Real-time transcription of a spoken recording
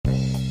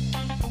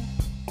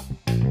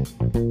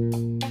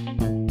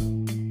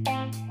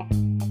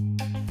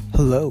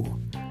Hello,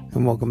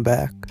 and welcome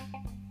back.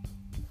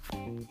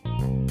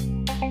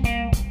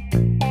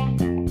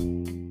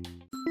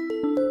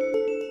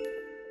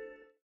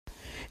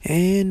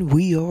 And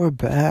we are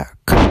back.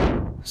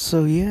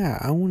 So yeah,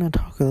 I want to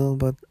talk a little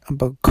bit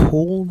about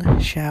cold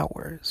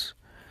showers.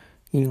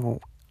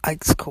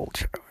 Ice cold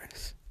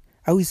showers.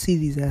 I always see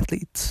these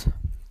athletes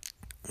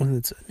when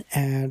it's an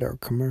ad or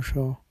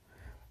commercial,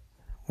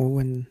 or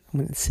when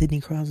it's Sidney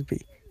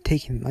Crosby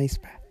taking an ice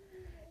bath.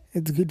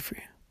 It's good for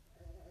you.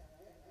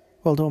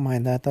 Well, don't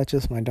mind that. That's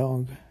just my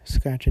dog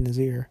scratching his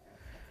ear,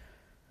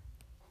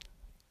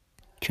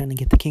 trying to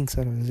get the kinks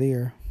out of his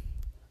ear.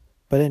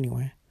 But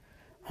anyway,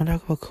 I want to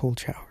talk about cold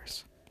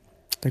showers.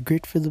 They're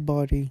great for the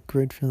body,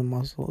 great for the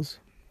muscles.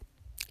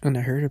 And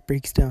I heard it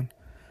breaks down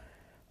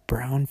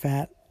brown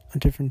fat, a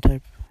different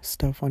type of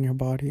stuff on your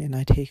body. And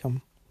I take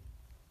them.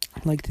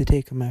 I like to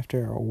take them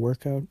after a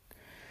workout.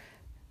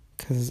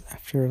 Because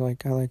after, I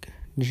like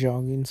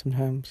jogging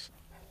sometimes.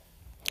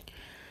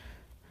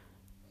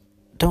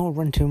 Don't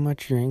run too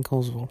much. Your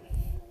ankles will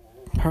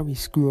probably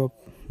screw up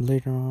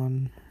later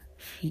on.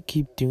 If you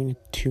keep doing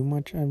it too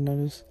much, I've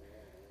noticed.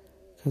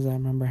 Because I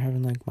remember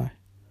having, my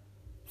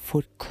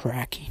foot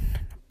cracking,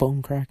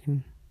 bone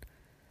cracking.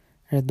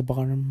 At the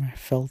bottom, I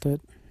felt it.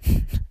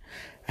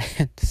 I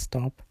had to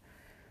stop.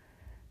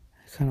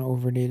 I kind of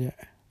overdid it.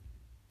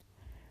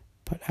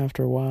 But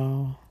after a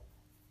while,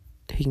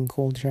 taking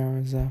cold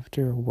showers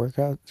after a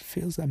workout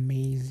feels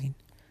amazing.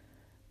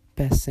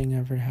 Best thing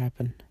ever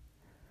happened.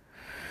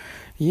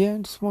 Yeah, I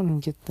just want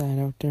to get that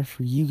out there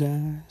for you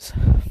guys.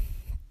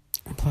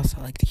 Plus,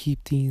 I like to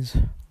keep these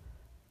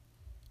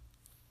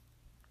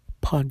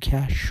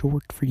podcasts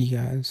short for you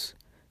guys.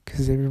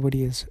 Because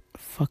everybody has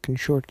fucking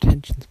short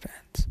attention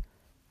spans.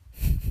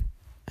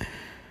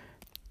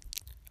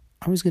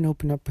 I was going to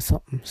open up with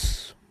something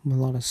with a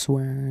lot of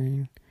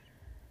swearing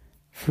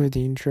for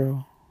the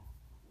intro.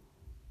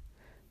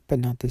 But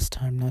not this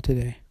time, not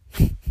today.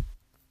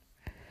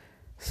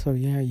 So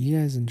yeah, you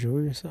guys enjoy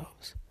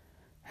yourselves.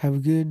 Have a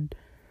good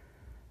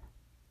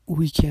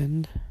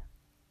weekend.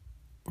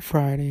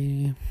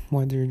 Friday,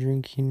 whether you're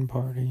drinking,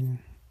 partying,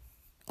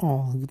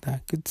 all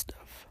that good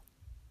stuff.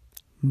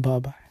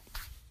 Bye-bye.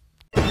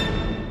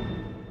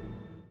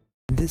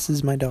 This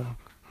is my dog.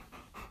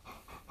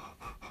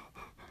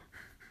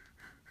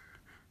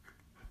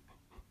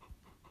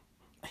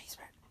 He's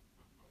back.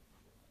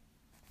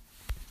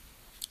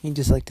 He'd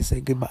just like to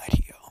say goodbye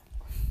to y'all.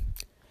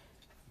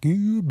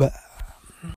 Goodbye.